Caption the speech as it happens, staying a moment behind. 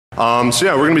So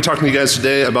yeah, we're going to be talking to you guys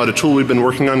today about a tool we've been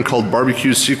working on called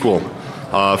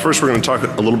BBQSQL. First, we're going to talk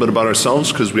a little bit about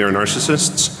ourselves because we are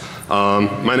narcissists.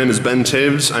 My name is Ben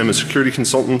Taves. I'm a security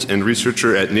consultant and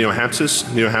researcher at NeoHapsis.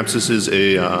 NeoHapsis is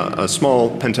a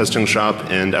small pen testing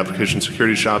shop and application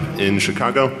security shop in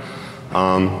Chicago.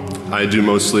 I do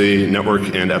mostly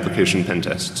network and application pen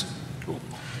tests.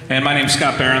 And my name's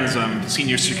Scott Behrens. I'm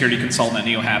senior security consultant at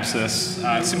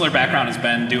NeoHapsis. Similar background as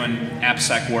Ben, doing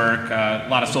AppSec work, a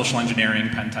lot of social engineering,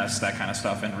 pen tests, that kind of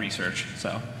stuff, and research.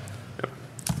 So.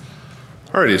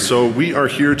 Alrighty, so we are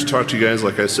here to talk to you guys,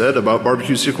 like I said, about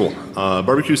BBQSQL.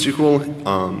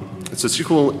 BBQSQL, it's a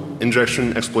SQL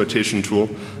injection exploitation tool.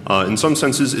 In some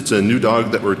senses, it's a new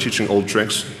dog that we're teaching old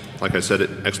tricks. Like I said, it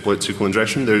exploits SQL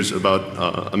injection. There's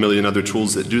about a million other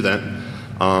tools that do that.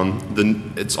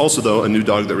 It's also, though, a new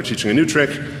dog that we're teaching a new trick.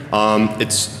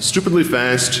 It's stupidly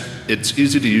fast, it's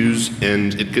easy to use,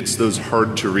 and it gets those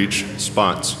hard to reach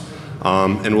spots.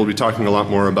 And we'll be talking a lot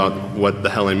more about what the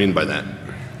hell I mean by that.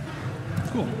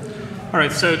 Cool. All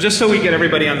right, so just so we get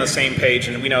everybody on the same page,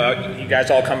 and we know you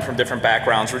guys all come from different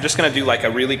backgrounds, we're just going to do like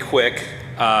a really quick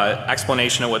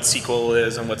explanation of what SQL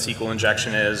is and what SQL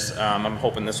injection is. I'm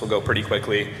hoping this will go pretty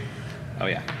quickly. Oh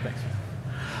yeah, thanks.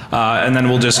 And then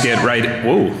we'll just get right,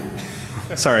 whoa,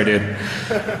 sorry dude.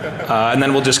 And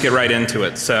then we'll just get right into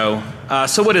it. So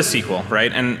what is SQL,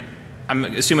 right? And I'm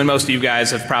assuming most of you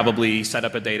guys have probably set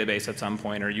up a database at some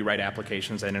point, or you write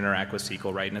applications that interact with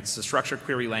SQL, right? And it's a structured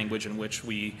query language in which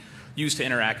we use to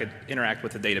interact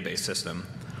with the database system.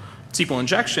 SQL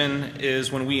injection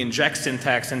is when we inject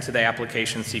syntax into the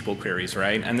application SQL queries,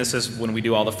 right? And this is when we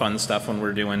do all the fun stuff when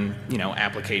we're doing, you know,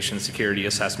 application security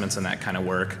assessments and that kind of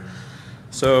work.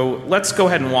 So let's go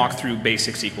ahead and walk through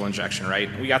basic SQL injection, right?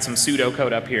 We got some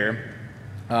pseudocode up here.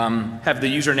 Have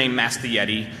the username mask the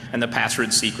Yeti and the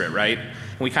password secret, right?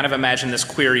 And we kind of imagine this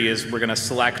query is we're going to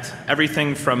select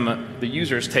everything from the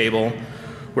users table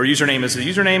where username is the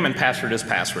username and password is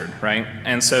password, right?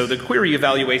 And so the query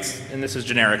evaluates, and this is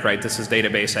generic, right? This is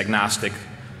database agnostic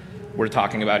we're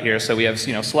talking about here. So we have,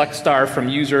 you know, select star from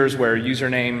users where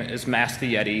username is mask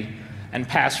the Yeti and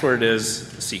password is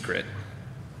secret.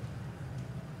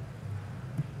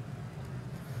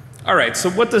 All right, so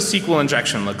what does SQL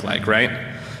injection look like, right?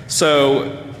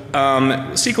 So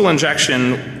SQL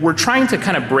injection, we're trying to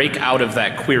kind of break out of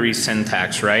that query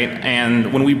syntax, right?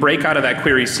 And when we break out of that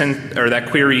query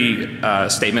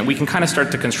statement, we can kind of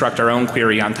start to construct our own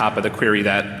query on top of the query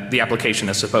that the application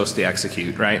is supposed to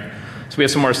execute, right? So we have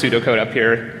some more pseudocode up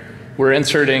here. We're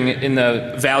inserting in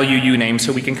the value uname,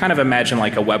 so we can kind of imagine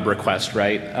like a web request,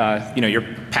 right? You know, you're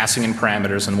passing in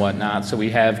parameters and whatnot. So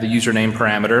we have the username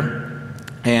parameter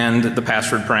and the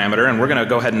password parameter, and we're going to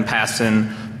go ahead and pass in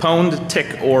pwned,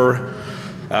 tick, or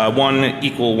 1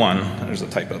 equal 1. There's a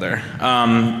typo there.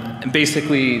 And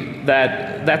basically,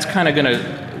 that's kind of going to,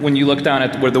 when you look down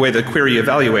at where the way the query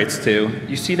evaluates to,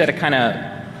 you see that it kind of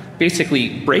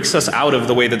basically breaks us out of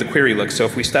the way that the query looks. So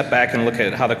if we step back and look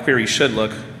at how the query should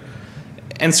look,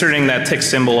 inserting that tick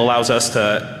symbol allows us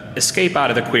to escape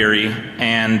out of the query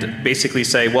and basically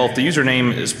say, well, if the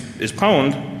username is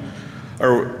pwned,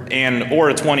 or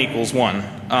it's 1 equals 1.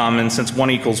 And since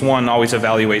 1 equals 1 always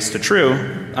evaluates to true,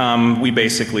 we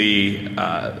basically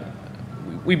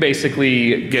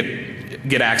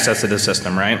get access to the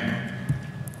system, right?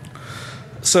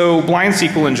 So blind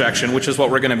SQL injection, which is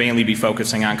what we're going to mainly be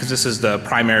focusing on because this is the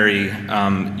primary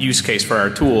use case for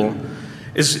our tool,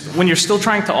 is when you're still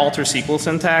trying to alter SQL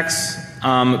syntax,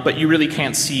 but you really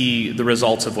can't see the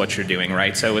results of what you're doing,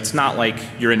 right? So it's not like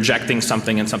you're injecting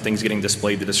something and something's getting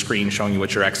displayed to the screen showing you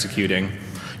what you're executing.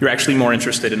 You're actually more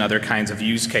interested in other kinds of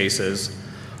use cases,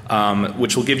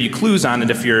 which will give you clues on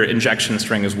it if your injection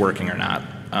string is working or not.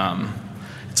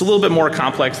 It's a little bit more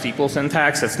complex SQL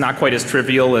syntax. It's not quite as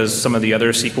trivial as some of the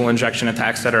other SQL injection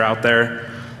attacks that are out there.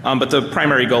 But the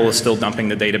primary goal is still dumping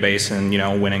the database and, you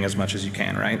know, winning as much as you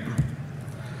can, right?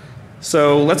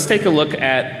 So let's take a look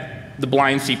at the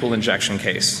blind SQL injection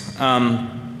case.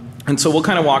 And so we'll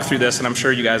kind of walk through this, and I'm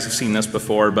sure you guys have seen this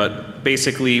before, but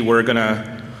basically we're going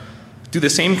to do the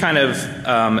same kind of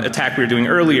attack we were doing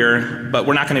earlier, but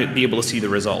we're not going to be able to see the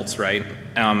results, right?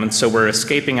 And so we're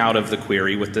escaping out of the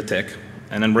query with the tick,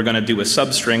 and then we're going to do a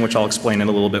substring, which I'll explain in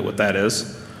a little bit what that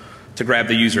is, to grab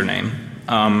the username.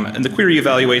 And the query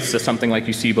evaluates to something like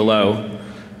you see below,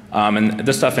 and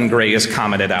the stuff in gray is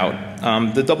commented out.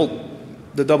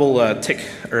 The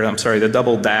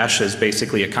double dash is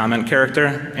basically a comment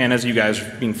character, and as you guys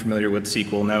being familiar with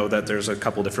SQL know that there's a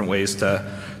couple different ways to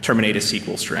terminate a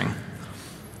SQL string.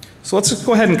 So let's just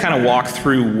go ahead and kind of walk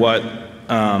through what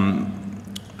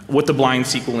what the blind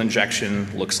SQL injection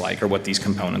looks like, or what these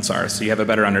components are, so you have a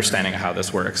better understanding of how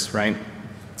this works, right?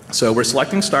 So we're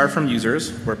selecting star from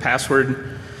users, where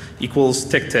password equals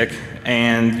tick tick,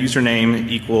 and username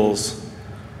equals,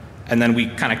 and then we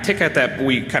kind of tick at that,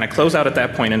 we kind of close out at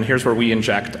that point, and here's where we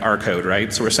inject our code,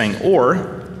 right? So we're saying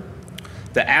or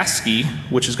the ASCII,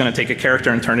 which is going to take a character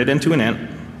and turn it into an int,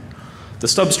 the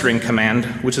substring command,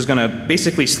 which is going to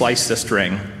basically slice the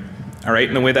string. All right,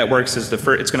 and the way that works is it's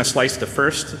going to slice the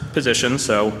first position,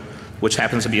 so which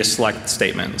happens to be a select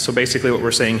statement. So basically what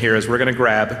we're saying here is we're going to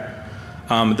grab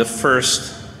the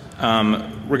first,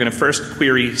 we're going to first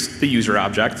query the user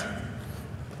object,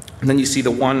 and then you see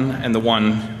the 1 and the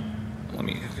 1. Let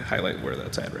me highlight where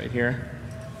that's at right here.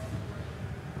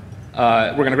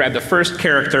 We're going to grab the first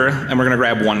character, and we're going to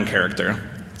grab 1 character.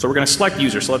 So we're going to select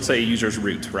user. So let's say user's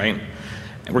root, right?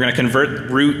 And we're going to convert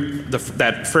root,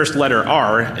 that first letter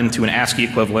R, into an ASCII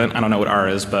equivalent. I don't know what R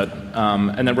is, but,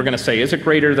 and then we're going to say, is it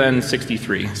greater than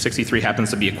 63? 63 happens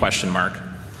to be a question mark.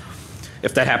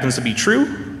 If that happens to be true,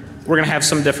 we're going to have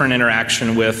some different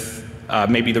interaction with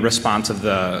maybe the response of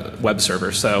the web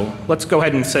server. So let's go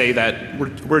ahead and say that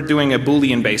we're doing a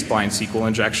Boolean-based blind SQL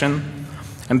injection,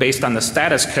 and based on the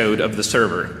status code of the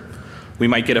server, we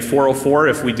might get a 404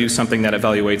 if we do something that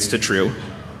evaluates to true,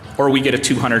 or we get a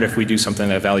 200 if we do something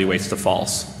that evaluates to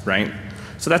false, right?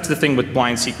 So that's the thing with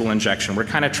blind SQL injection. We're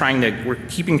kind of we're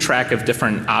keeping track of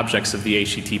different objects of the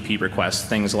HTTP request,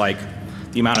 things like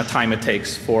the amount of time it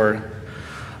takes for,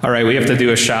 all right, we have to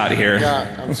do a shot here.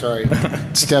 Yeah, I'm sorry.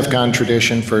 It's DEFCON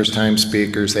tradition, first time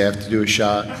speakers, they have to do a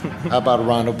shot. How about a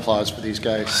round of applause for these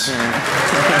guys?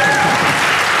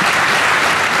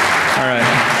 All right.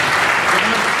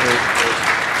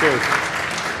 Cheers.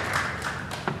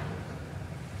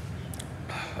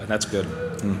 That's good.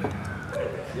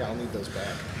 Yeah, I'll need those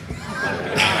back.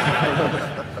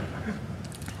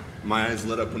 My eyes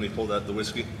lit up when he pulled out the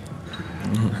whiskey.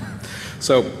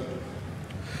 So,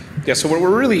 yeah, so what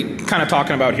we're really kind of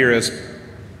talking about here is,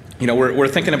 you know, we're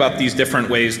thinking about these different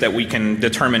ways that we can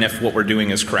determine if what we're doing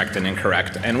is correct and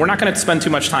incorrect. And we're not going to spend too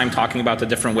much time talking about the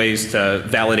different ways to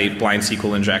validate blind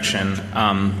SQL injection.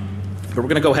 But we're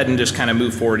going to go ahead and just kind of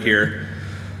move forward here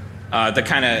to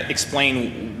kind of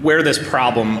explain where this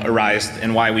problem arose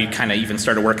and why we kind of even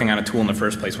started working on a tool in the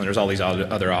first place when there's all these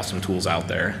other awesome tools out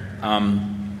there.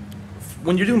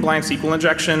 When you're doing blind SQL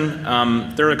injection,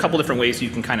 there are a couple different ways you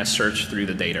can kind of search through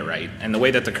the data, right? And the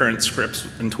way that the current scripts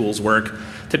and tools work,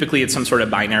 typically it's some sort of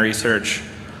binary search.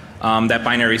 That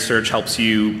binary search helps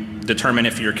you determine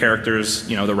if your character's,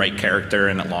 you know, the right character,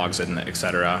 and it logs it, and et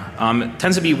cetera. It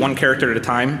tends to be 1 character at a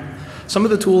time. Some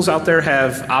of the tools out there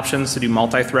have options to do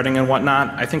multi-threading and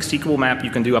whatnot. I think SQL Map you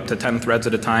can do up to 10 threads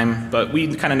at a time, but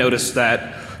we kind of noticed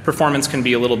that performance can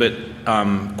be a little bit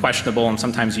questionable, and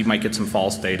sometimes you might get some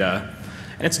false data.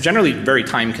 And it's generally very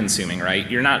time consuming, right?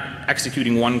 You're not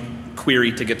executing 1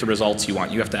 query to get the results you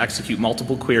want. You have to execute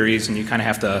multiple queries, and you kind of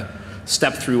have to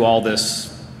step through all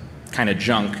this kind of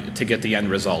junk to get the end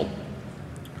result.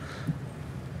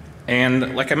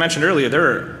 And like I mentioned earlier,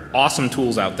 there are awesome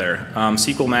tools out there.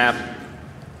 SQL Map,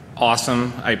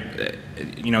 awesome. I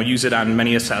use it on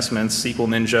many assessments. SQL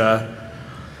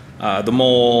Ninja, the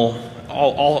Mole,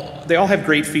 they all have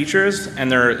great features and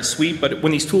they're sweet, but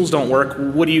when these tools don't work,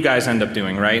 what do you guys end up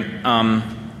doing, right?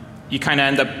 You kind of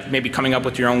end up maybe coming up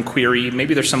with your own query.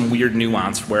 Maybe there's some weird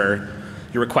nuance where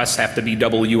your requests have to be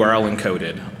double URL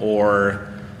encoded, or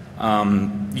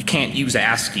you can't use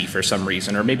ASCII for some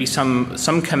reason, or maybe some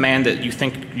command that you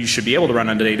think you should be able to run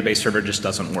on the database server just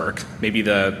doesn't work. Maybe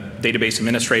the database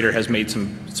administrator has made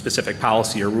some specific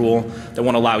policy or rule that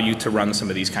won't allow you to run some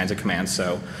of these kinds of commands.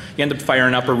 So you end up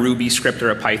firing up a Ruby script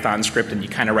or a Python script, and you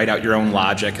kind of write out your own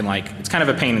logic, and like it's kind of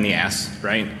a pain in the ass,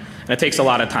 right? And it takes a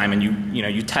lot of time, and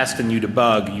you test and you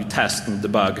debug, you test and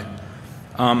debug.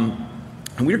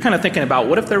 And we were kind of thinking about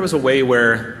what if there was a way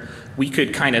where we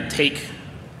could kind of take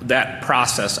that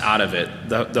process out of it,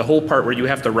 the whole part where you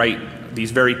have to write these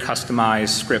very customized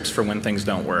scripts for when things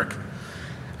don't work.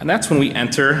 And that's when we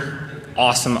enter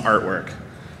awesome artwork.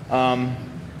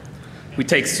 We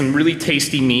take some really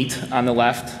tasty meat on the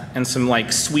left and some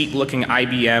like sweet looking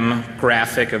IBM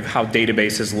graphic of how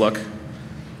databases look.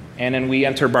 And then we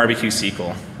enter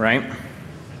BBQSQL, right?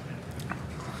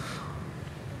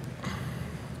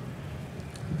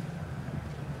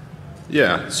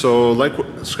 Yeah, so like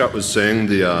what Scott was saying,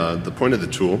 the point of the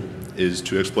tool is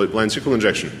to exploit blind SQL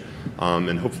injection.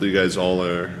 And hopefully you guys all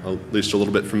are at least a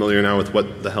little bit familiar now with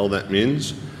what the hell that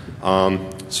means.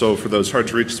 So for those hard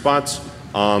to reach spots,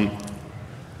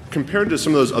 compared to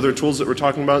some of those other tools that we're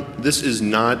talking about, this is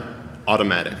not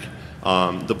automatic.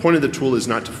 The point of the tool is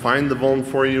not to find the vuln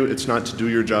for you, it's not to do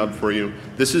your job for you.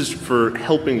 This is for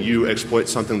helping you exploit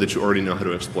something that you already know how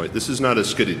to exploit. This is not a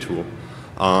skiddy tool.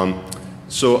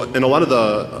 And a lot of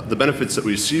the benefits that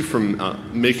we see from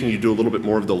making you do a little bit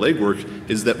more of the legwork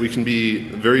is that we can be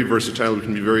very versatile, we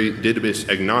can be very database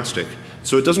agnostic.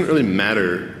 So it doesn't really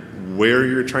matter where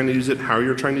you're trying to use it, how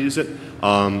you're trying to use it.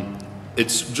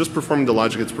 It's just performing the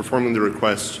logic, it's performing the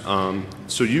request.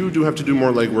 So you do have to do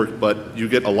more legwork, but you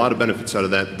get a lot of benefits out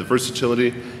of that, the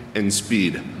versatility and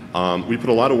speed. We put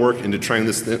a lot of work into trying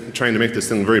to make this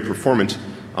thing very performant,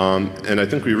 and I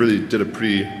think we really did a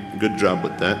pretty good job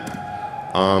with that.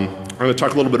 I'm going to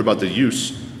talk a little bit about the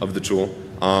use of the tool.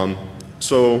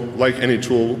 So like any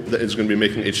tool that is going to be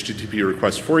making HTTP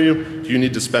requests for you, you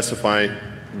need to specify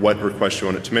what request you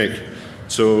want it to make.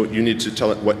 So you need to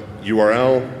tell it what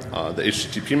URL, the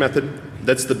HTTP method,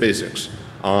 that's the basics.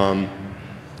 On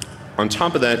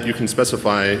top of that, you can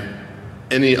specify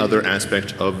any other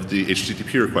aspect of the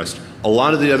HTTP request. A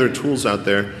lot of the other tools out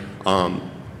there,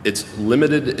 it's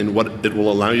limited in what it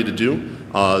will allow you to do.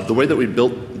 The way that we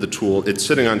built the tool, it's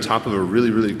sitting on top of a really,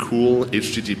 really cool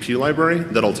HTTP library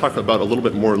that I'll talk about a little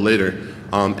bit more later.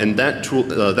 And that tool,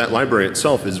 that library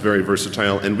itself is very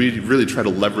versatile, and we really try to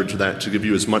leverage that to give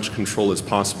you as much control as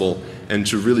possible and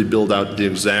to really build out the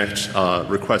exact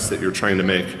request that you're trying to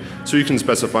make. So you can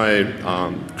specify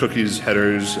cookies,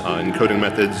 headers, encoding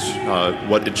methods,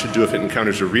 what it should do if it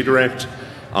encounters a redirect.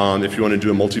 If you want to do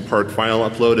a multi-part file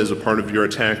upload as a part of your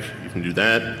attack, you can do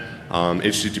that.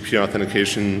 HTTP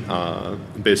authentication,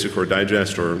 basic or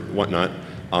digest or whatnot.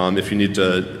 If you need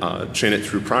to chain it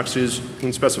through proxies, you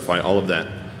can specify all of that.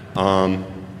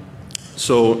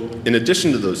 So in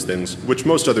addition to those things, which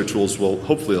most other tools will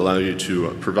hopefully allow you to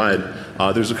provide,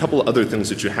 there's a couple of other things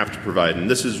that you have to provide. And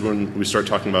this is when we start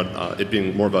talking about it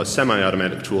being more of a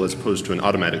semi-automatic tool as opposed to an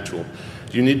automatic tool.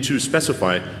 You need to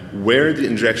specify where the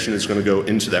injection is going to go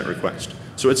into that request.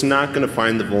 So it's not going to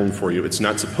find the vuln for you. It's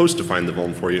not supposed to find the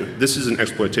vuln for you. This is an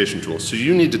exploitation tool. So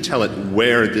you need to tell it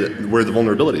where the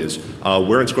vulnerability is,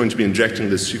 where it's going to be injecting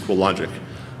this SQL logic,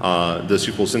 the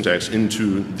SQL syntax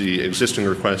into the existing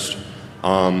request.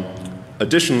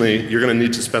 Additionally, you're going to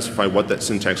need to specify what that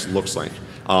syntax looks like.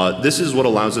 This is what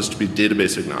allows us to be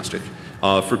database agnostic.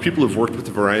 For people who've worked with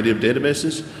a variety of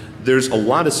databases, there's a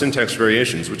lot of syntax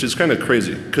variations, which is kind of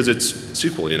crazy because it's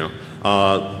SQL, you know.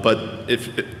 But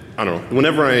I don't know,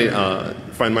 whenever I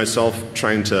find myself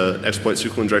trying to exploit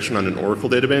SQL injection on an Oracle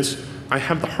database, I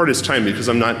have the hardest time because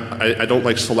I don't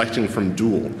like selecting from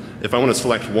dual. If I want to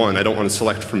select one, I don't want to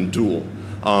select from dual.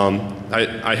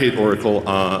 I hate Oracle.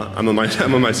 I'm a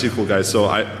MySQL guy, so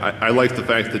I like the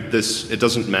fact that it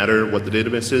doesn't matter what the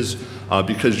database is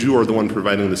because you are the one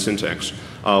providing the syntax.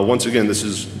 Once again, this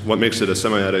is what makes it a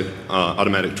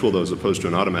semi-automatic tool though, as opposed to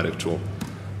an automatic tool.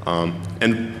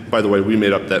 And by the way, we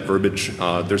made up that verbiage.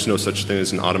 There's no such thing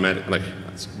as an automatic, like,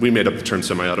 we made up the term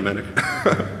semi-automatic.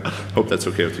 Hope that's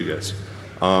okay with you guys.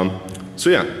 So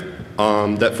yeah,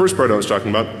 that first part I was talking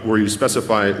about, where you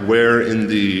specify where in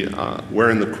the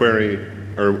query,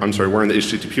 or I'm sorry, where in the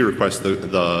HTTP request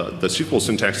the SQL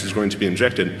syntax is going to be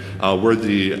injected, where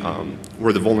the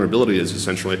vulnerability is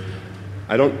essentially.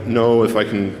 I don't know if I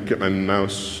can get my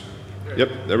mouse. Yep,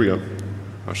 there we go.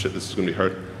 Oh shit, this is going to be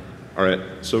hard. All right,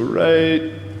 so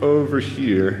right over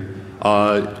here,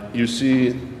 you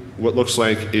see what looks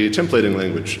like a templating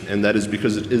language, and that is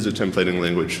because it is a templating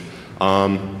language.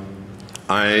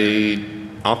 I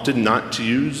opted not to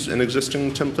use an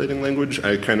existing templating language.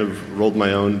 I kind of rolled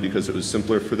my own because it was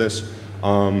simpler for this.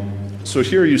 So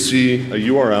here you see a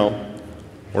URL,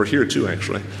 or here too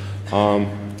actually.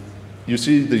 You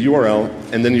see the URL,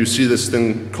 and then you see this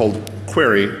thing called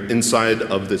query inside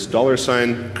of this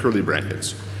 $ curly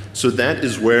brackets. So that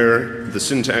is where the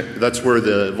syntax, that's where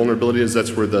the vulnerability is,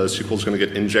 that's where the SQL is going to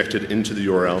get injected into the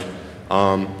URL.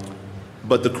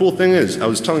 But the cool thing is, I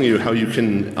was telling you how you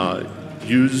can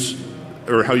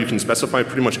how you can specify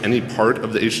pretty much any part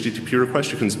of the HTTP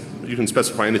request. You can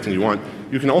specify anything you want.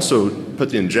 You can also put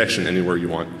the injection anywhere you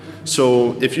want.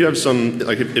 So if you have some,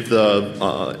 like if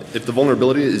the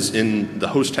vulnerability is in the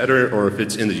host header, or if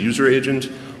it's in the user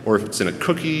agent, or if it's in a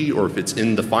cookie, or if it's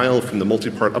in the file from the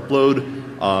multi-part upload,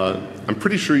 I'm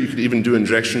pretty sure you could even do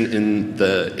injection in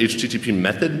the HTTP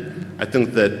method. I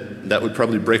think that would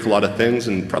probably break a lot of things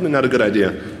and probably not a good idea,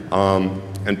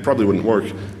 and probably wouldn't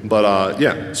work. But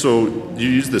yeah, so you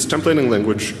use this templating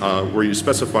language where you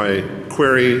specify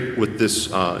query with this,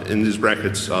 in these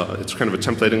brackets, it's kind of a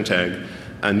templating tag,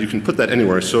 and you can put that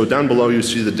anywhere. So down below you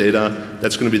see the data,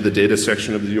 that's going to be the data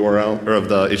section of the URL, or of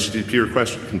the HTTP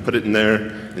request. You can put it in there,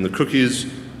 in the cookies.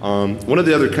 One of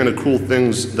the other kind of cool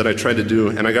things that I tried to do,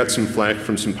 and I got some flack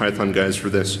from some Python guys for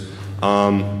this,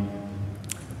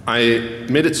 I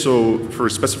made it so for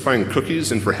specifying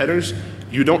cookies and for headers,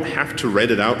 you don't have to write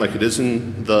it out like it is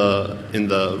in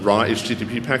the raw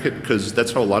HTTP packet, because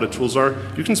that's how a lot of tools are.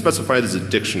 You can specify it as a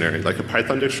dictionary, like a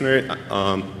Python dictionary.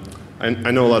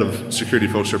 I know a lot of security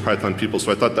folks are Python people,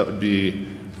 so I thought that would be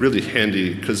really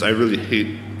handy, because I really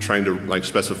hate trying to like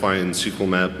specify in SQL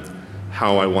map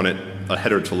how I want a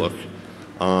header to look.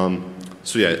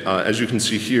 So yeah, as you can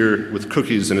see here with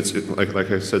cookies, and it's like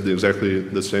I said, exactly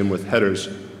the same with headers.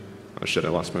 Oh shit, I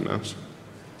lost my mouse.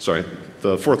 Sorry,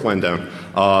 the fourth line down.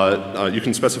 You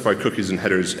can specify cookies and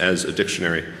headers as a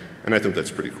dictionary, and I think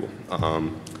that's pretty cool.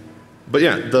 But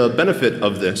yeah, the benefit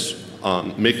of this,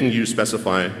 making you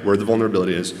specify where the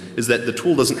vulnerability is that the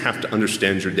tool doesn't have to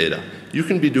understand your data. You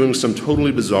can be doing some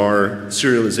totally bizarre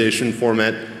serialization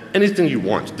format, anything you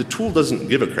want. The tool doesn't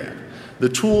give a crap. The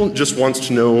tool just wants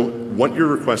to know what your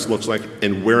request looks like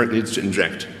and where it needs to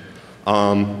inject.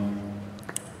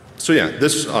 So yeah,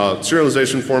 this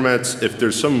serialization formats, if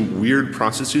there's some weird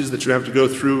processes that you have to go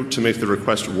through to make the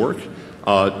request work,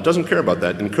 doesn't care about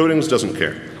that. Encodings doesn't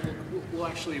care.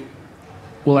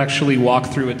 We'll actually walk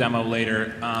through a demo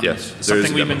later. Yes,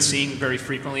 something we've been seeing very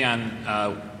frequently on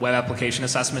web application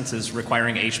assessments is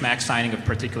requiring HMAC signing of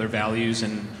particular values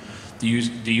and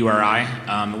the URI.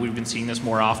 We've been seeing this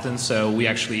more often, so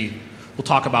we'll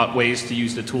talk about ways to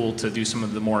use the tool to do some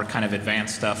of the more kind of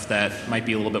advanced stuff that might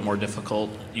be a little bit more difficult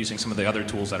using some of the other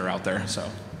tools that are out there. So.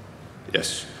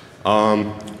 Yes.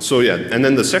 So yeah, and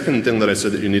then the second thing that I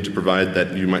said that you need to provide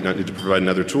that you might not need to provide in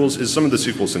other tools is some of the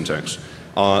SQL syntax.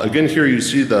 Again, here you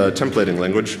see the templating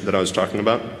language that I was talking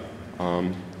about.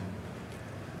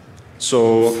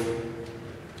 So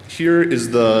here is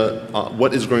the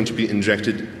what is going to be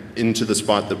injected into the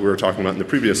spot that we were talking about in the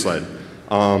previous slide.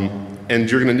 And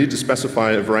you're going to need to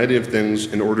specify a variety of things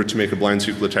in order to make a blind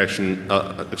SQL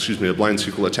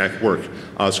attack work.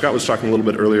 Scott was talking a little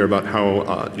bit earlier about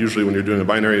how usually when you're doing a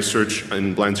binary search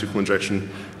in blind SQL injection,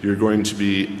 you're going to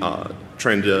be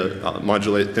trying to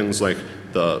modulate things like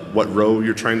what row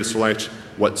you're trying to select,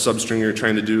 what substring you're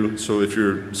trying to do. So if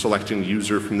you're selecting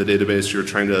user from the database, you're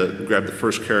trying to grab the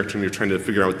first character and you're trying to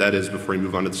figure out what that is before you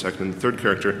move on to the second and the third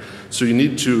character. So you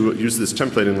need to use this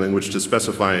templating language to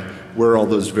specify where all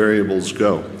those variables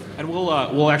go. And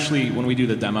we'll actually, when we do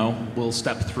the demo, we'll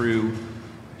step through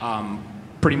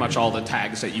pretty much all the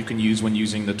tags that you can use when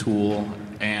using the tool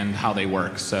and how they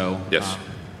work. So yes.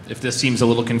 If this seems a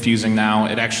little confusing now,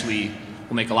 it actually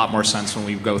will make a lot more sense when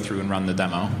we go through and run the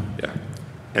demo. Yeah.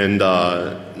 And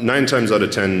 9 times out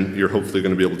of 10, you're hopefully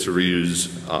going to be able to reuse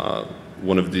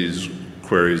one of these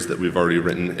queries that we've already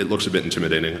written. It looks a bit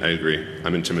intimidating, I agree.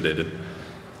 I'm intimidated.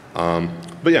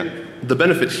 But yeah, the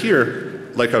benefit here,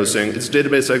 like I was saying, it's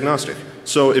database agnostic.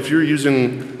 So if you're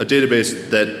using a database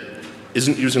that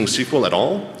isn't using SQL at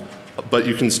all, but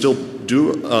you can still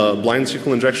do a blind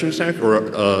SQL injection attack, or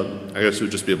I guess it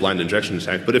would just be a blind injection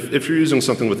attack, but if you're using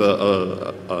something with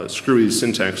a screwy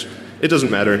syntax, it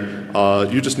doesn't matter.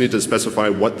 You just need to specify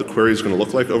what the query is going to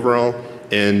look like overall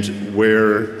and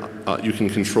where you can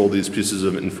control these pieces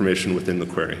of information within the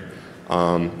query.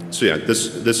 So yeah,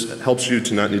 this helps you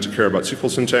to not need to care about SQL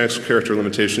syntax, character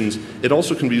limitations. It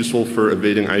also can be useful for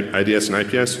evading IDS and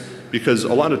IPS, because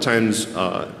a lot of times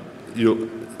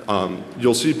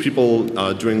you'll see people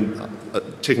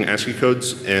taking ASCII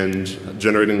codes and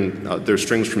generating their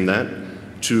strings from that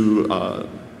to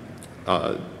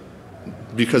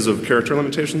because of character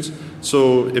limitations.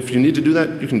 So if you need to do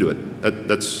that, you can do it.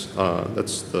 That's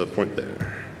the point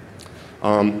there.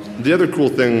 The other cool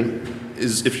thing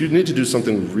is if you need to do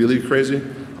something really crazy,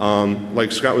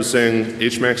 like Scott was saying,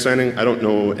 HMAC signing, I don't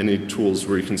know any tools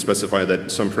where you can specify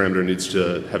that some parameter needs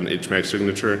to have an HMAC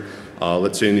signature.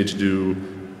 Let's say you need to do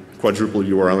quadruple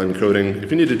URL encoding.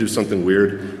 If you need to do something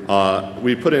weird,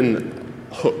 we put in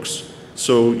hooks.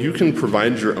 So you can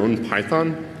provide your own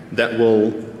Python that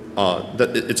will,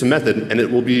 it's a method, and it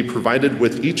will be provided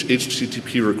with each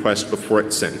HTTP request before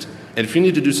it's sent. And if you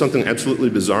need to do something absolutely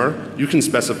bizarre, you can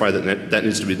specify that that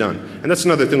needs to be done. And that's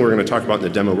another thing we're going to talk about in the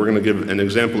demo. We're going to give an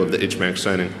example of the HMAC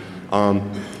signing.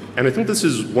 And I think this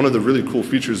is one of the really cool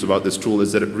features about this tool,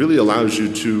 is that it really allows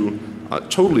you to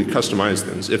totally customize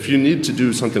things. If you need to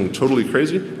do something totally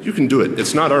crazy, you can do it.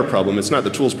 It's not our problem. It's not the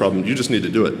tool's problem. You just need to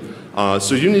do it.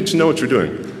 So you need to know what you're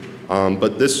doing.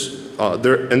 But this,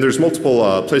 there's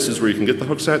multiple places where you can get the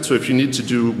hooks at. So if you need to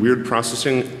do weird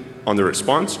processing on the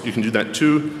response, you can do that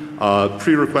too.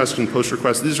 Pre-request and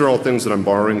post-request, these are all things that I'm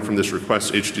borrowing from this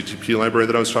request HTTP library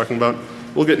that I was talking about.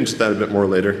 We'll get into that a bit more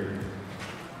later.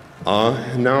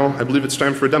 Now I believe it's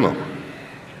time for a demo.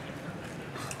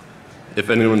 If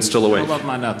anyone's still awake. I love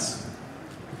my nuts.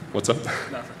 What's up?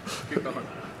 Nothing. Keep going.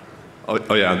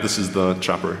 Oh yeah, this is the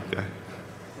chopper guy.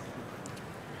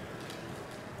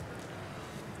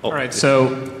 Oh, All right,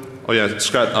 so. Oh yeah,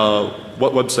 Scott,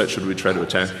 what website should we try to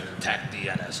attack? Attack the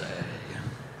NSA.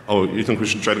 Oh, you think we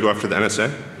should try to go after the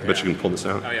NSA? I bet you can pull this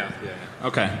out. Oh yeah.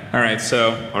 Okay. All right,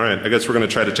 so. All right, I guess we're going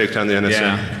to try to take down the NSA.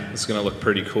 Yeah, it's going to look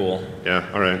pretty cool. Yeah,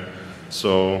 all right.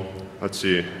 So, let's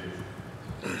see.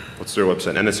 What's their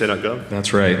website? NSA.gov?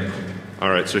 That's right. All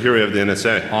right, so here we have the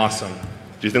NSA. Awesome.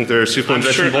 Do you think they're SQL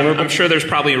injection vulnerable? I'm sure there's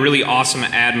probably a really awesome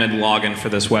admin login for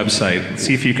this website. Let's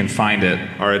see if you can find it.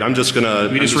 All right, I'm just gonna.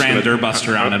 We just ran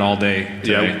Dirbuster on it all day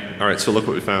today. Yeah. All right, so look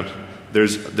what we found.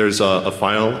 There's a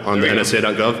file on the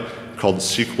NSA.gov called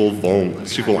SQL vuln.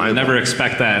 SQL. I never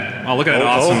expect that. Oh, look at that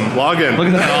awesome login. Look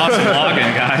at that awesome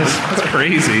login, guys. That's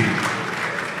crazy.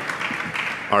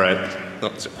 All right.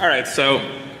 All right, so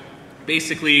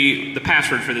basically the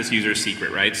password for this user is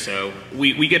secret, right? So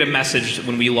we get a message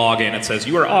when we log in. It says,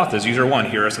 you are auth as user 1.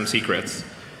 Here are some secrets.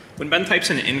 When Ben types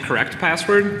in an incorrect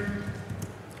password,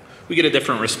 we get a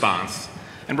different response.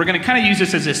 And we're going to kind of use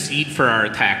this as a seed for our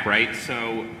attack, right?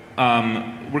 So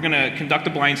we're going to conduct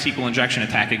a blind SQL injection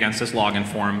attack against this login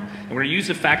form. And we're going to use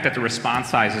the fact that the response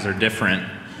sizes are different.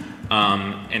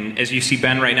 And as you see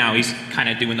Ben right now, he's kind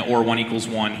of doing the or 1 equals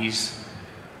 1. He's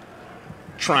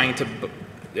trying to,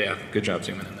 yeah, good job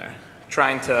zooming in there.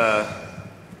 Trying to,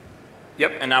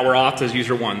 yep, and now we're auth as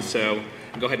user 1. So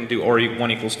go ahead and do or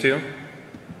 1 equals 2.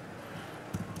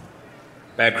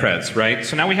 Bad creds, right?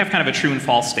 So now we have kind of a true and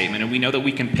false statement, and we know that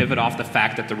we can pivot off the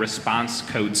fact that the response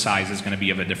code size is going to be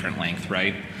of a different length,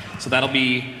 right? So that'll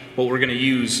be what we're going to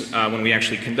use when we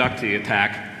actually conduct the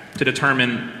attack to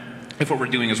determine if what we're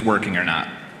doing is working or not.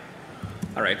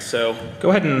 All right, so go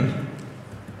ahead and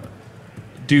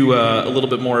do a little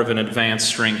bit more of an advanced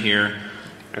string here.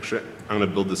 Actually, I'm going to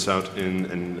build this out in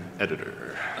an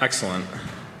editor. Excellent.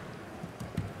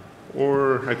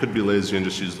 Or I could be lazy and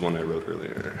just use the one I wrote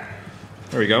earlier.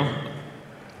 There we go.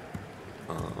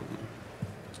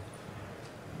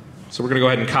 So we're going to go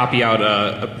ahead and copy out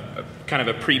a kind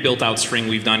of a pre-built out string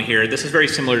we've done here. This is very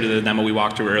similar to the demo we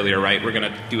walked through earlier, right? We're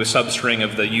going to do a substring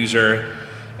of the user,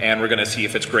 and we're going to see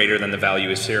if it's greater than the value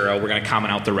is 0. We're going to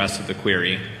comment out the rest of the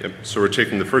query. Yep. So we're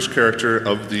taking the first character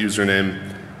of the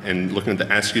username and looking at the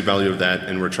ASCII value of that,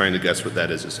 and we're trying to guess what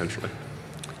that is essentially.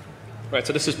 Right,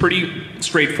 so this is pretty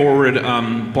straightforward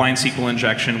blind SQL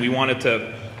injection. We wanted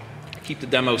to keep the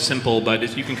demo simple, but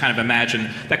as you can kind of imagine,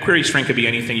 that query string could be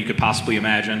anything you could possibly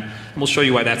imagine. And we'll show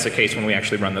you why that's the case when we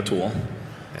actually run the tool.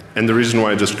 And the reason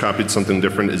why I just copied something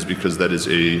different is because that is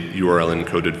a URL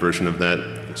encoded version of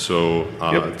that. So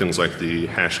things like the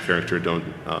hash character don't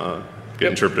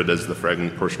get interpreted as the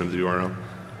fragment portion of the URL.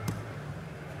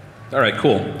 All right,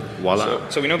 cool. Voila.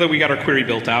 So we know that we got our query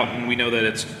built out, and we know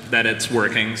that it's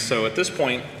working. So at this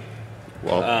point,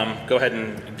 go ahead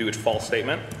and do its false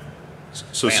statement.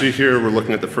 So see here, we're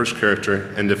looking at the first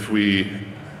character, and if we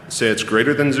say it's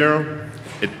greater than 0,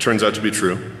 it turns out to be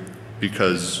true,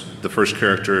 because the first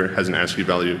character has an ASCII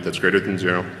value that's greater than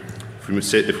 0.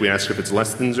 If we ask if it's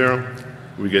less than 0,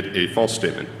 we get a false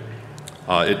statement.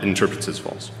 It interprets as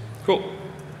false. Cool.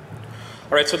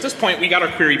 All right, so at this point, we got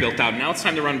our query built out. Now it's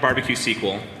time to run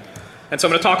BBQSQL. And so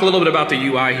I'm going to talk a little bit about the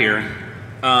UI here.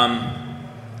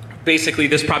 Basically,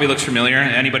 this probably looks familiar.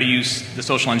 Anybody use the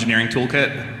social engineering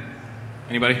toolkit?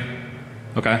 Anybody?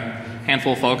 Okay.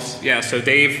 Handful of folks. Yeah, so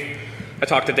Dave, I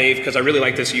talked to Dave because I really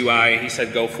like this UI. He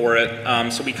said go for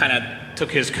it. So we kind of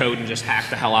took his code and just hacked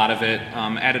the hell out of it.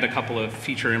 Added a couple of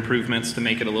feature improvements to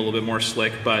make it a little bit more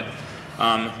slick. But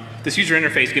this user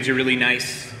interface gives you a really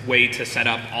nice way to set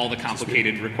up all the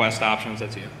complicated request options.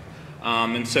 That's you.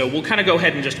 And so we'll kind of go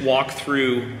ahead and just walk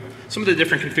through some of the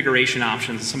different configuration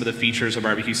options and some of the features of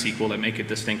BBQSQL that make it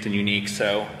distinct and unique.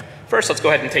 So first, let's go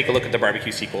ahead and take a look at the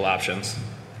BBQSQL options.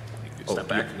 Step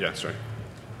back. Yeah, sorry.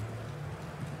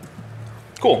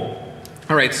 Cool.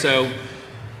 All right, so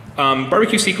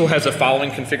BBQSQL has the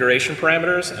following configuration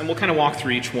parameters, and we'll kind of walk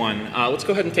through each one. Let's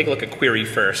go ahead and take a look at query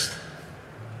first.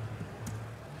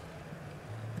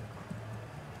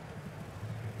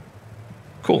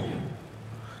 Cool.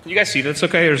 Can you guys see this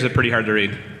okay, or is it pretty hard to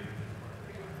read?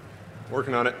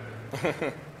 Working on it.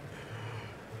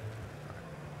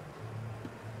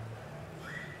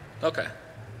 Okay.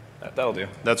 That'll do.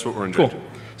 That's what we're injecting. Cool.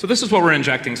 So this is what we're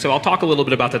injecting. So I'll talk a little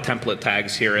bit about the template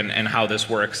tags here and how this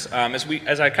works.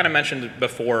 As I kind of mentioned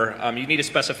before, you need to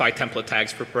specify template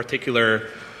tags for particular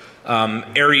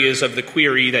areas of the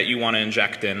query that you want to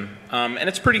inject in. And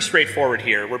it's pretty straightforward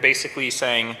here. We're basically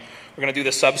saying we're going to do the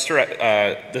substring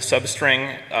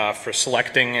for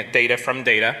selecting data from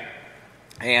data.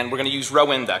 And we're going to use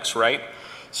row index, right?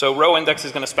 So row index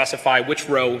is going to specify which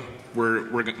row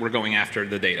we're going after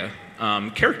the data.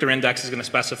 Character index is going to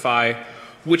specify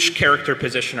which character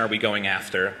position are we going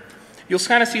after. You'll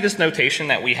kind of see this notation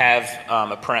that we have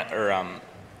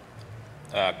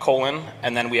colon,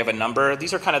 and then we have a number.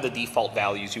 These are kind of the default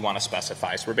values you want to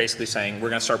specify. So we're basically saying we're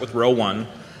going to start with row 1, we're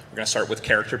going to start with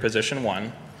character position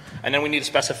 1, and then we need to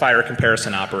specify our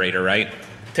comparison operator, right?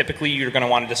 Typically, you're going to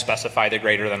want to specify the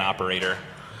greater than operator.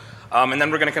 And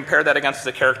then we're going to compare that against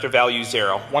the character value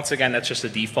 0. Once again, that's just a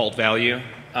default value,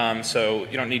 so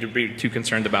you don't need to be too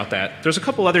concerned about that. There's a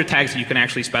couple other tags that you can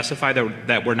actually specify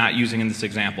that we're not using in this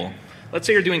example. Let's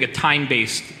say you're doing a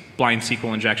time-based blind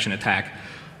SQL injection attack.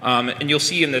 And you'll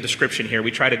see in the description here,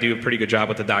 we try to do a pretty good job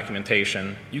with the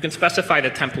documentation. You can specify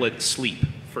the template sleep,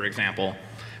 for example.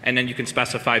 And then you can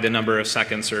specify the number of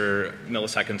seconds or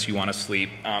milliseconds you want to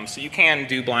sleep. So you can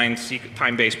do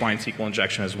time-based blind SQL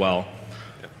injection as well.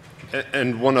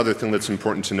 And one other thing that's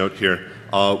important to note here,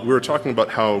 we were talking about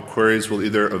how queries will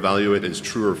either evaluate as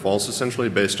true or false, essentially,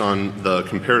 based on the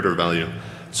comparator value.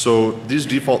 So these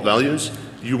default values,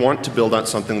 you want to build out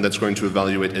something that's going to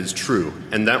evaluate as true.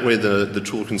 And that way the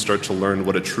tool can start to learn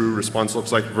what a true response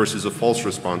looks like versus a false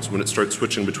response when it starts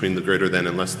switching between the greater than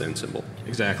and less than symbol.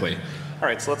 Exactly. All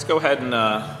right, so let's go ahead and...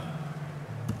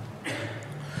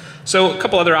 So a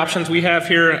couple other options we have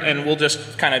here, and we'll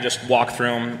just kind of just walk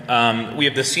through them. We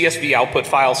have the CSV output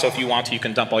file, so if you want to, you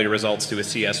can dump all your results to a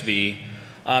CSV.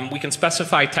 We can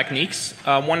specify techniques.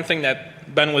 One thing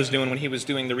that Ben was doing when he was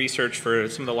doing the research for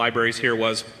some of the libraries here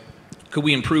was, could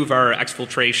we improve our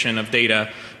exfiltration of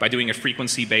data by doing a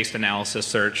frequency-based analysis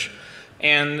search?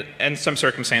 And in some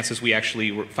circumstances, we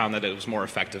actually found that it was more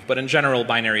effective. But in general,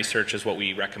 binary search is what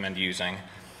we recommend using.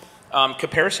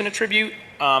 Comparison attribute,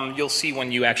 you'll see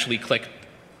when you actually click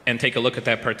and take a look at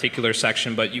that particular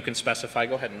section, but you can specify,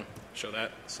 go ahead and show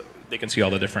that so they can see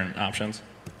all the different options.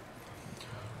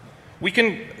 We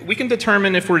can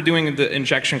determine if we're doing the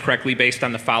injection correctly based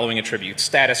on the following attributes: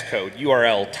 status code,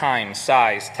 URL, time,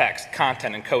 size, text,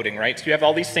 content, and coding, right? So you have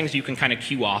all these things you can kind of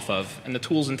queue off of, and the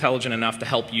tool's intelligent enough to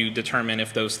help you determine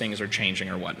if those things are changing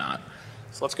or whatnot.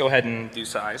 So let's go ahead and do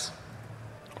size.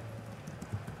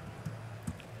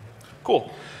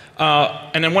 Cool.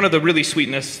 And then one of the really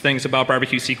sweetest things about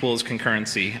BBQSQL is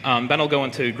concurrency. Ben will go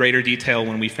into greater detail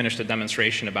when we finish the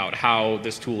demonstration about how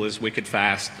this tool is wicked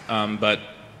fast, but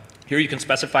here you can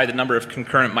specify the number of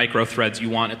concurrent micro threads you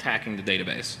want attacking the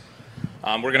database.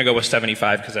 We're going to go with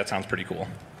 75 because that sounds pretty cool.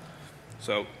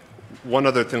 So, one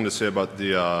other thing to say about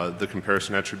the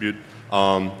comparison attribute.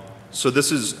 So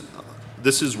this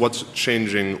is what's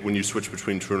changing when you switch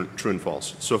between true and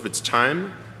false. So if it's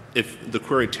time, if the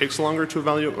query takes longer to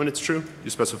evaluate when it's true, you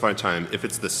specify time. If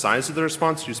it's the size of the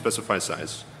response, you specify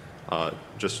size.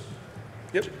 Just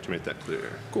to make that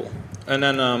clear. Cool. And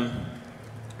then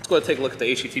let's go ahead and take a look at the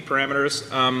HTTP parameters.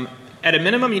 At a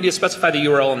minimum, you need to specify the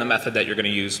URL and the method that you're going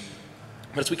to use.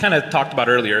 But as we kind of talked about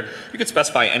earlier, you could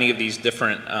specify any of these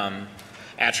different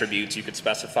attributes. You could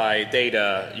specify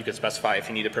data. You could specify if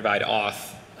you need to provide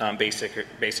auth, basic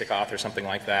auth or something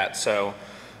like that. So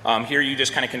here you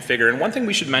just kind of configure. And one thing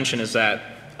we should mention is that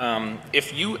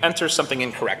if you enter something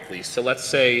incorrectly, so let's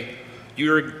say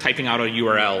you're typing out a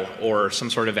URL or some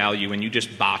sort of value and you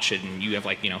just botch it and you have,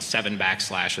 like, 7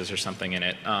 backslashes or something in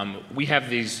it. We have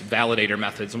these validator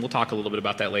methods, and we'll talk a little bit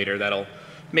about that later, that'll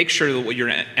make sure that what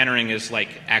you're entering is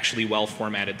actually well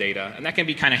formatted data. And that can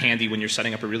be kind of handy when you're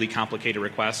setting up a really complicated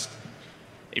request.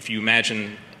 If you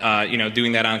imagine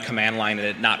doing that on command line and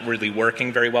it not really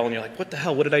working very well, and you're like, what the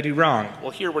hell, what did I do wrong?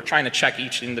 Well, here we're trying to check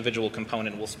each individual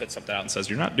component. We'll spit something out and says,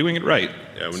 you're not doing it right.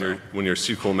 Yeah, when your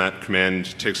SQL map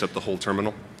command takes up the whole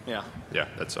terminal. Yeah. Yeah,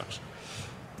 that sucks.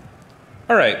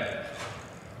 All right.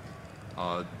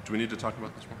 Do we need to talk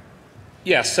about this one?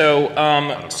 Yeah, so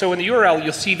in the URL,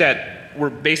 you'll see that we're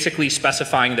basically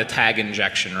specifying the tag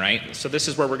injection, right? So this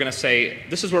is where we're going to say,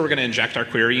 this is where we're going to inject our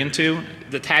query into.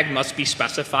 The tag must be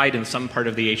specified in some part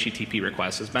of the HTTP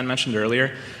request. As Ben mentioned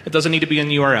earlier, it doesn't need to be in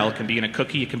the URL. It can be in a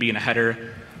cookie. It can be in a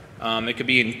header. It could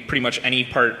be in pretty much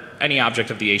any object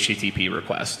of the HTTP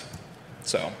request.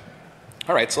 So,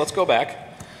 all right, so let's go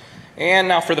back. And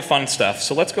now for the fun stuff.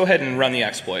 So let's go ahead and run the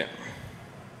exploit.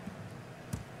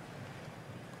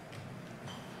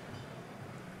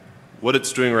 What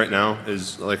it's doing right now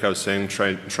is, like I was saying,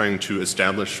 trying to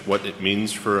establish what it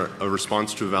means for a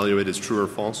response to evaluate as true or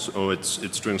false. So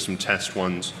it's doing some test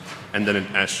ones, and then it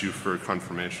asks you for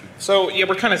confirmation. So yeah,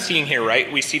 we're kind of seeing here,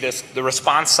 right? We see this, the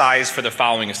response size for the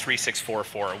following is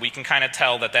 3644. We can kind of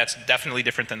tell that that's definitely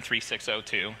different than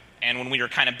 3602. And when we were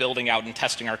kind of building out and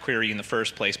testing our query in the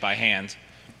first place by hand,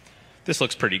 this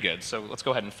looks pretty good. So let's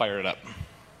go ahead and fire it up.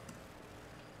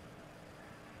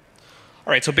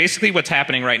 All right, so basically what's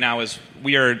happening right now is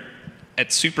we are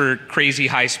at super crazy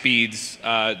high speeds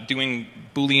doing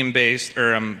Boolean-based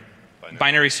or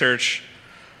binary search,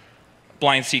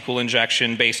 blind SQL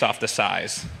injection based off the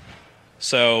size.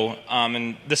 So,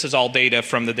 and this is all data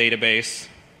from the database.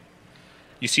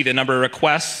 You see the number of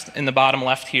requests in the bottom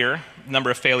left here,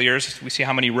 number of failures. We see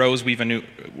how many rows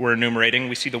we're enumerating.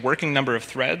 We see the working number of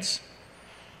threads.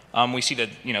 We see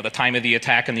the time of the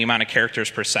attack and the amount of characters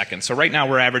per second. So right now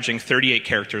we're averaging 38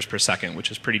 characters per second,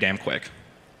 which is pretty damn quick.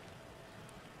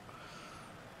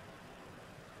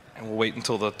 And we'll wait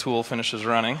until the tool finishes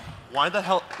running. Why the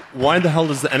hell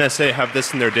does the NSA have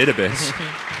this in their database?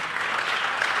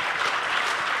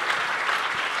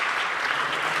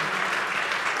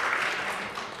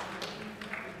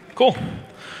 Cool.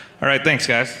 All right, thanks,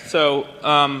 guys. So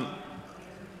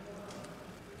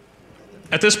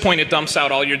at this point, it dumps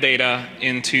out all your data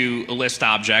into a list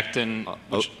object, and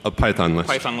a Python list.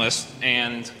 Python list,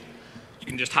 and you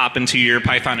can just hop into your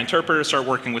Python interpreter, start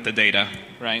working with the data,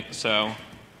 right? So,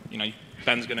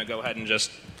 Ben's going to go ahead and just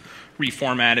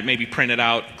reformat it, maybe print it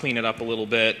out, clean it up a little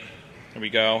bit. There we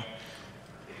go.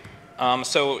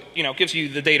 So, it gives you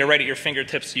the data right at your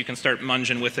fingertips, so you can start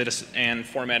munging with it and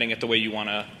formatting it the way you want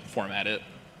to format it.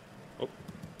 Oh.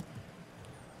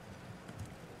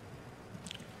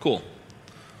 Cool.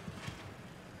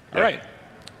 All right.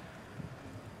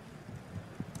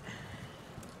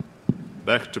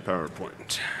 Back to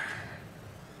PowerPoint.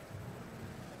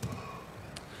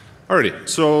 Alrighty,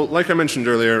 so like I mentioned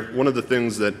earlier, one of the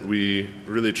things that we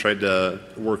really tried to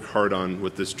work hard on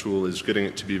with this tool is getting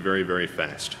it to be very, very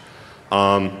fast.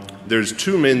 There's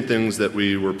two main things that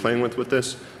we were playing with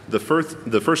this. The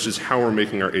first is how we're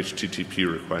making our HTTP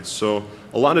requests. So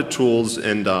a lot of tools,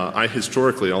 and I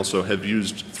historically also have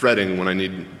used threading when I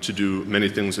need to do many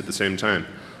things at the same time.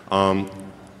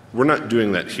 We're not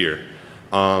doing that here.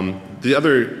 The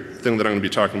other thing that I'm going to be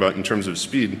talking about in terms of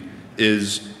speed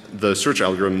is the search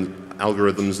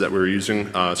algorithms that we're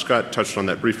using. Scott touched on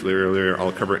that briefly earlier.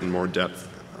 I'll cover it in more depth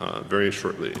very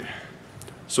shortly.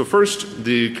 So first,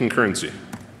 the concurrency.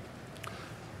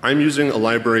 I'm using a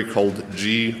library called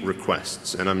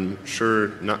gRequests, and I'm sure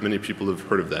not many people have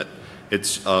heard of that.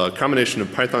 It's a combination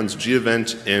of Python's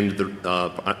gEvent and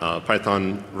the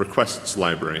Python requests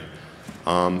library.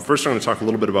 First, I'm going to talk a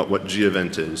little bit about what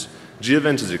gEvent is.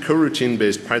 gEvent is a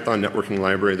coroutine-based Python networking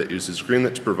library that uses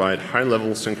Greenlit to provide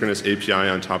high-level synchronous API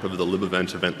on top of the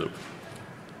libEvent event loop.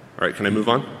 All right, can I move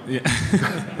on? Yeah.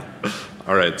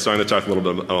 All right, so I'm going to talk a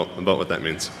little bit about what that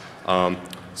means.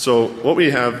 So what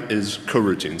we have is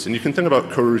coroutines, and you can think about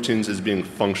coroutines as being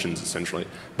functions essentially,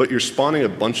 but you're spawning a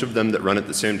bunch of them that run at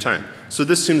the same time. So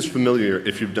this seems familiar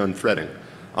if you've done threading.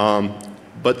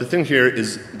 But the thing here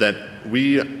is that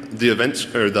the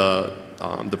events or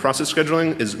the process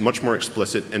scheduling is much more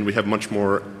explicit, and we have much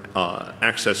more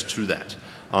access to that.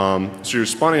 So you're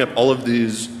spawning up all of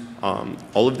these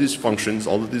functions,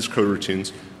 all of these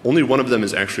coroutines. Only one of them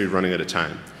is actually running at a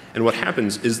time. And what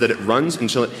happens is that it runs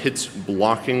until it hits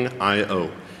blocking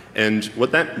I/O. And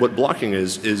what blocking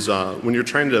is when you're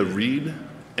trying to read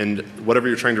and whatever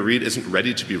you're trying to read isn't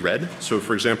ready to be read. So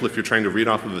for example, if you're trying to read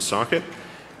off of a socket,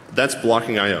 that's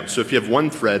blocking I/O. So if you have one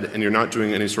thread and you're not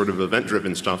doing any sort of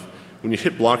event-driven stuff, when you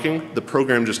hit blocking, the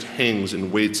program just hangs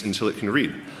and waits until it can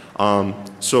read.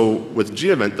 So with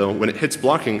gEvent though, when it hits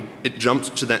blocking, it jumps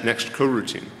to that next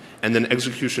coroutine, and then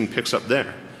execution picks up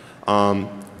there.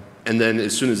 And then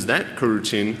as soon as that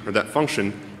coroutine or that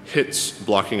function hits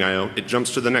blocking I/O, it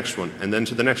jumps to the next one and then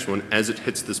to the next one as it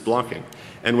hits this blocking.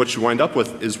 And what you wind up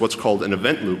with is what's called an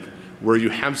event loop, where you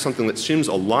have something that seems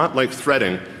a lot like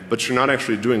threading, but you're not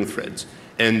actually doing threads.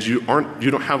 And you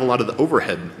don't have a lot of the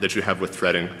overhead that you have with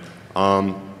threading.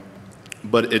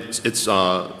 But it's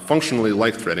functionally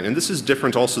like threading. And this is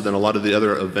different also than a lot of the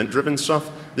other event-driven stuff.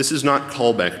 This is not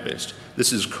callback-based.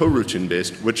 This is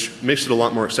coroutine-based, which makes it a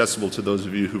lot more accessible to those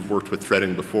of you who've worked with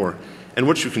threading before. And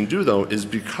what you can do, though, is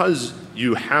because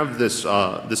you have this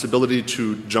ability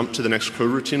to jump to the next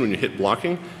coroutine when you hit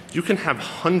blocking, you can have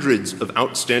hundreds of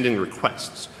outstanding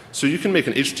requests. So you can make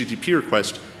an HTTP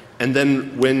request, and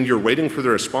then when you're waiting for the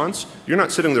response, you're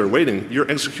not sitting there waiting. You're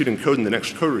executing code in the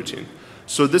next coroutine.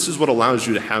 So this is what allows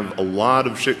you to have a lot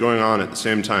of shit going on at the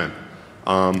same time.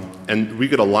 And we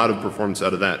get a lot of performance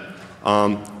out of that.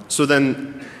 So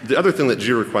then the other thing that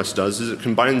gRequest does is it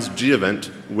combines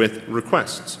gEvent with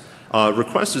requests.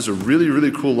 Request is a really,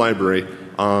 really cool library.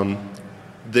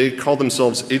 They call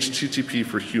themselves HTTP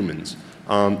for humans.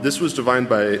 This was designed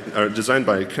by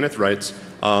Kenneth Reitz.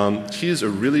 He's a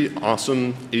really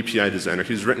awesome API designer.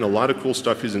 He's written a lot of cool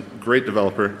stuff. He's a great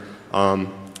developer.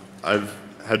 I've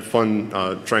had fun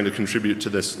trying to contribute to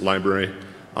this library.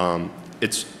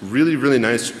 It's really, really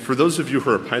nice. For those of you who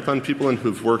are Python people and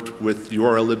who've worked with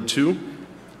URLlib2,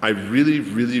 I really,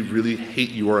 really, really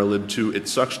hate URLlib2. It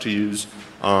sucks to use.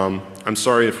 I'm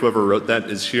sorry if whoever wrote that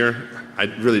is here. I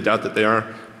really doubt that they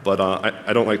are, but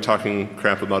I don't like talking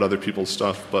crap about other people's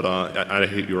stuff, but I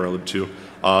hate URLlib2.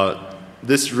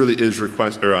 This really is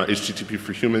HTTP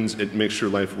for humans. It makes your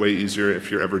life way easier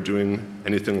if you're ever doing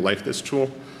anything like this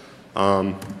tool.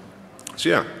 So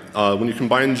yeah, when you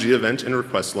combine gEvent and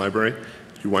request library,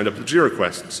 you wind up with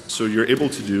gRequests. So you're able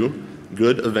to do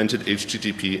good evented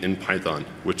HTTP in Python,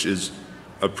 which is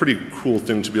a pretty cool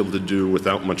thing to be able to do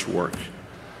without much work.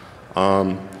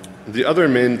 The other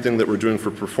main thing that we're doing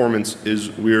for performance is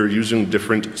we're using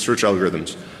different search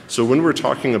algorithms. So when we're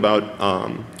talking about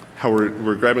how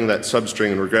we're grabbing that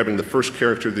substring and we're grabbing the first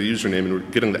character of the username and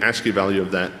we're getting the ASCII value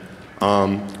of that,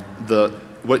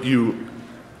 what you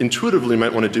intuitively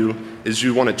might want to do is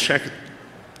you want to check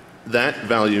that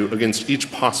value against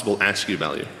each possible ASCII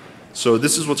value. So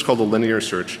this is what's called a linear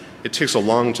search. It takes a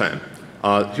long time.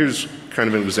 Here's kind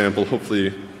of an example.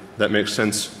 Hopefully that makes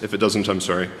sense. If it doesn't, I'm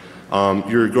sorry.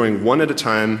 You're going one at a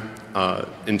time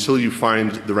until you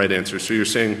find the right answer. So you're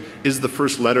saying, is the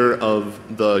first letter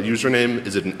of the username,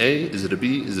 is it an A, is it a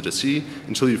B, is it a C,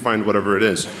 until you find whatever it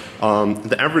is.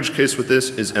 The average case with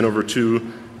this is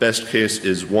n/2, best case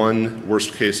is 1,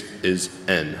 worst case is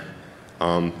n.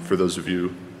 For those of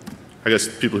you, I guess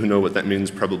people who know what that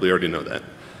means probably already know that.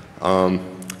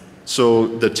 So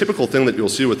the typical thing that you'll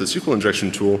see with the SQL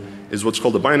injection tool is what's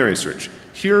called a binary search.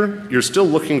 Here, you're still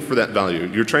looking for that value.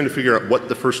 You're trying to figure out what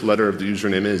the first letter of the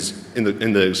username is in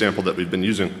the example that we've been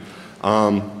using.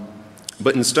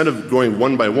 But instead of going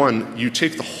one by one, you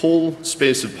take the whole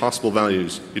space of possible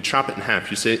values, you chop it in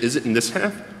half. You say, is it in this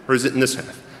half or is it in this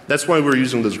half? That's why we're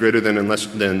using those greater than and less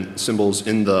than symbols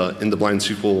in the blind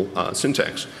SQL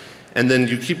syntax. And then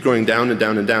you keep going down and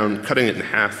down and down, cutting it in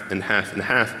half and half and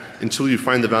half until you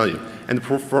find the value. And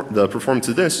the performance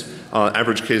of this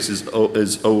average case is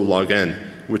O log n,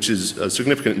 which is a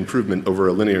significant improvement over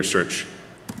a linear search.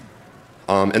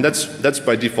 And that's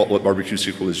by default what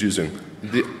BBQSQL is using.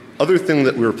 The other thing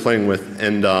that we're playing with,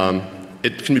 and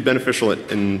it can be beneficial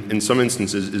in some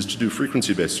instances, is to do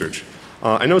frequency-based search.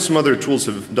 I know some other tools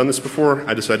have done this before.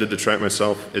 I decided to try it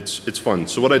myself. It's fun.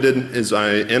 So what I did is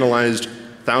I analyzed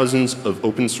thousands of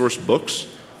open source books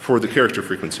for the character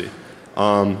frequency.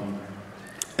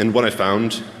 And what I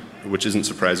found, which isn't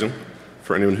surprising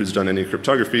for anyone who's done any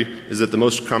cryptography, is that the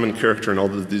most common character in all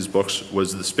of these books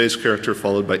was the space character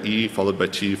followed by E, followed by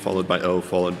T, followed by O,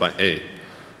 followed by A.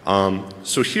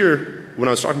 So here, when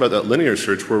I was talking about that linear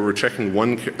search where we're checking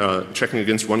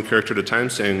against one character at a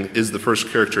time, saying, is the first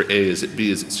character A, is it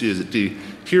B, is it C, is it D?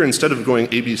 Here, instead of going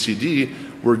A, B, C, D,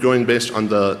 we're going based on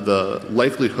the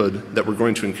likelihood that we're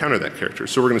going to encounter that character.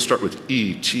 So we're going to start with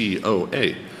E, T, O,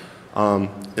 A.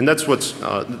 And that's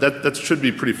that should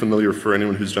be pretty familiar for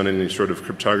anyone who's done any sort of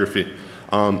cryptography.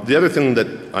 The other thing that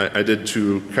I did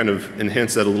to kind of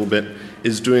enhance that a little bit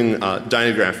is doing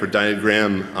diagraph or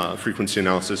diagram frequency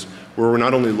analysis, where we're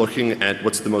not only looking at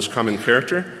what's the most common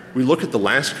character, we look at the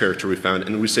last character we found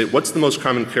and we say, what's the most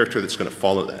common character that's going to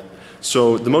follow that?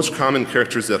 So the most common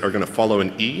characters that are going to follow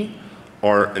an E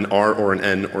are an R or an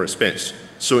N or a space.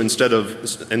 So instead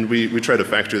of, and we try to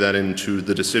factor that into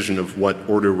the decision of what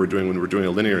order we're doing when we're doing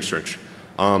a linear search.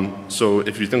 So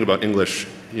if you think about English,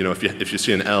 you know, if you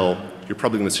see an L, you're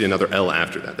probably going to see another L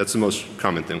after that. That's the most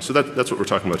common thing. So that's what we're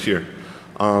talking about here.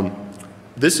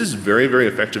 This is very, very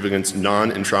effective against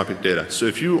non-entropic data. So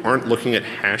if you aren't looking at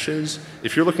hashes,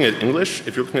 if you're looking at English,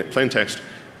 if you're looking at plain text,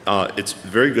 it's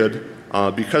very good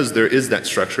because there is that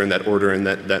structure and that order and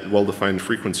that well-defined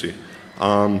frequency.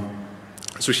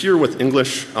 So here with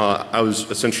English, I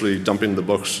was essentially dumping the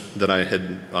books that I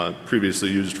had previously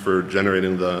used for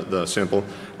generating the sample.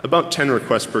 About 10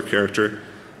 requests per character.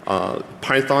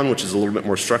 Python, which is a little bit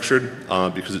more structured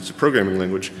because it's a programming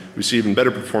language, we see even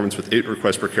better performance with 8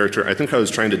 requests per character. I think I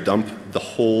was trying to dump the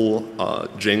whole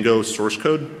Django source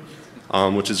code,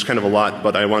 which is kind of a lot,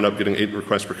 but I wound up getting 8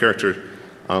 requests per character,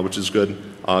 which is good.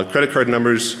 Credit card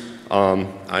numbers,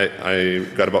 I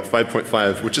got about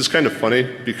 5.5, which is kind of funny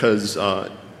because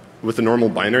with a normal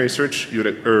binary search,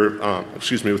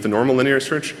 with the normal linear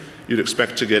search, you'd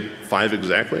expect to get 5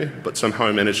 exactly, but somehow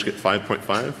I managed to get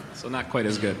 5.5. So not quite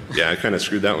as good. Yeah, I kind of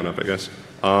screwed that one up, I guess.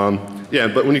 Yeah,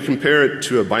 but when you compare it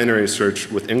to a binary search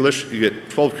with English, you get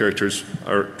 12 characters,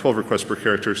 or 12 requests per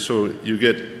character, so you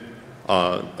get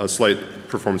a slight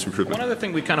performance improvement. One other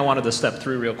thing we kind of wanted to step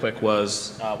through real quick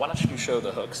was, why don't you show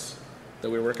the hooks? that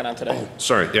we were working on today? Oh,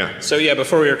 sorry, yeah. So yeah,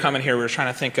 before we were coming here, we were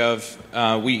trying to think of,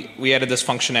 we added this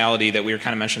functionality that we were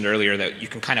kind of mentioned earlier that you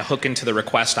can kind of hook into the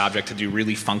request object to do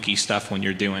really funky stuff when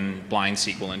you're doing blind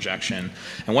SQL injection.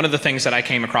 And one of the things that I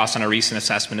came across on a recent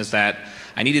assessment is that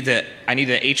I needed to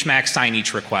HMAC sign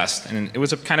each request. And it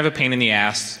was kind of a pain in the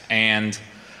ass. And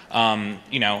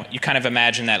you know, you kind of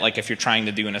imagine that like if you're trying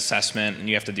to do an assessment and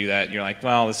you have to do that, you're like,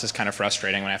 well, this is kind of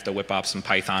frustrating. I'm going to have to whip up some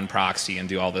Python proxy and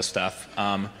do all this stuff.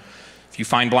 If you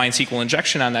find blind SQL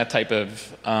injection on that type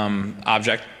of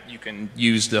object, you can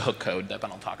use the hook code that Ben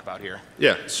will talk about here.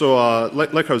 Yeah, so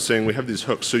like I was saying, we have these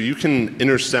hooks. So you can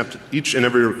intercept each and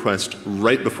every request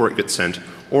right before it gets sent,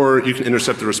 or you can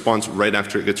intercept the response right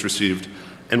after it gets received.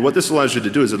 And what this allows you to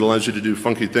do is it allows you to do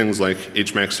funky things like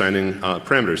HMAC signing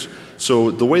parameters. So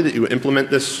the way that you implement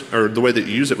this, or the way that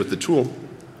you use it with the tool,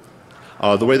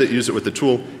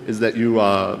 is that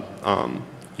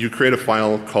you create a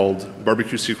file called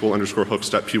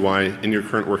BBQSQL_hooks.py in your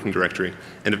current working directory.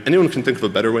 And if anyone can think of a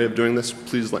better way of doing this,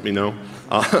 please let me know.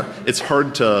 It's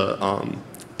hard to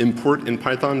import in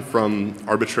Python from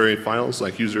arbitrary files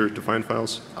like user-defined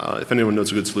files. If anyone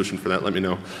knows a good solution for that, let me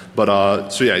know.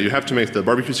 But so yeah, you have to make the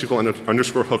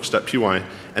BBQSQL_hooks.py,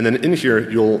 and then in here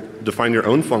you'll define your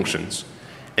own functions.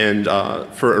 And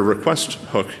for a request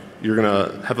hook, you're going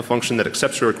to have a function that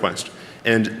accepts your request.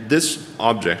 And this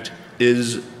object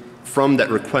is from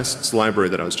that requests library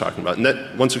that I was talking about. And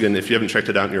that, once again, if you haven't checked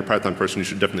it out and you're a Python person, you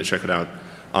should definitely check it out.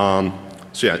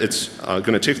 So yeah, it's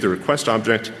going to take the request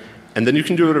object, and then you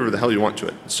can do whatever the hell you want to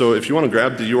it. So if you want to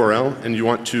grab the URL and you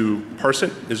want to parse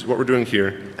it, is what we're doing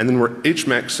here, and then we're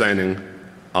HMAC signing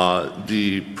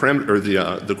the parameter, or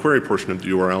the query portion of the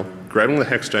URL, grabbing the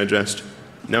hex digest.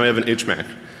 Now we have an HMAC.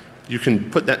 You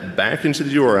can put that back into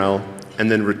the URL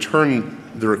and then return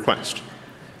the request.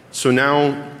 So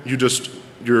now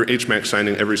you're HMAC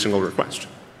signing every single request,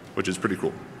 which is pretty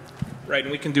cool. Right,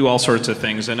 and we can do all sorts of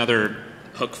things. Another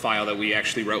hook file that we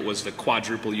actually wrote was the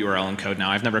quadruple URL encode. Now,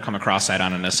 I've never come across that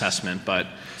on an assessment, but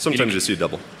sometimes you see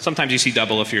double. Sometimes you see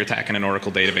double if you're attacking an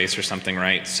Oracle database or something,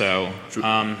 right? So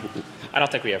I don't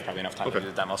think we have probably enough time to do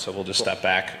the demo, so we'll just step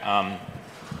back.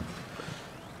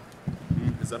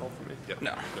 Is that all for me? Yeah.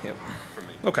 No. Yep. For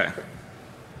me. Okay.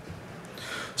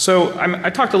 So I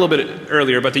talked a little bit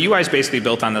earlier, but the UI is basically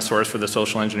built on the source for the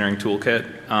social engineering toolkit.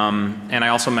 And I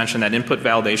also mentioned that input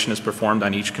validation is performed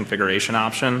on each configuration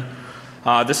option.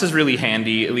 This is really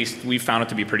handy, at least we found it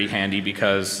to be pretty handy,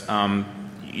 because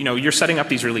you know, you're setting up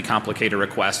these really complicated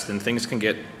requests and things can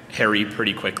get hairy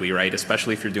pretty quickly, right?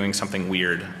 Especially if you're doing something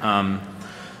weird.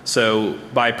 So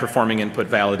by performing input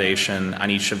validation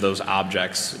on each of those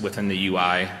objects within the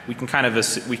UI, we can kind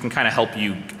of help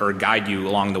you or guide you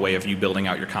along the way of you building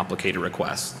out your complicated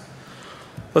request.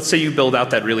 Let's say you build out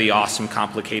that really awesome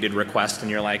complicated request and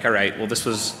you're like, all right, well this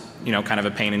was, you know, kind of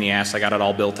a pain in the ass. I got it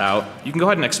all built out. You can go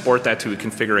ahead and export that to a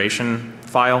configuration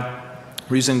file.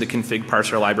 We're using the config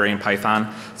parser library in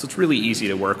Python, so it's really easy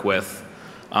to work with.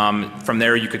 From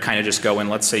there you could kind of just go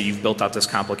and let's say you've built out this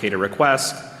complicated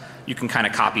request. You can kind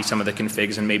of copy some of the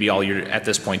configs and maybe all you're at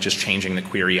this point just changing the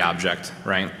query object,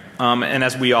 right? And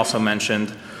as we also mentioned,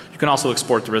 you can also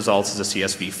export the results as a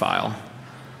CSV file.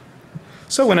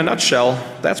 So in a nutshell,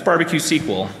 that's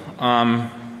BBQSQL.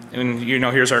 And you know,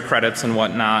 here's our credits and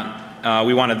whatnot.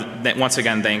 We wanted to, once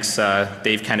again, thanks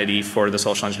Dave Kennedy for the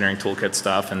social engineering toolkit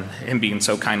stuff and him being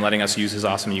so kind letting us use his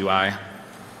awesome UI.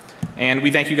 And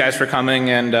we thank you guys for coming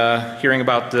and hearing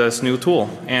about this new tool.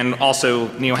 And also,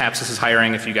 NeoHapsis is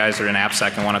hiring. If you guys are in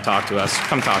AppSec and want to talk to us,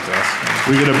 come talk to us.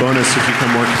 We get a bonus if you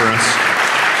come work for us.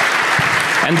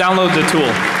 And download the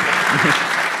tool.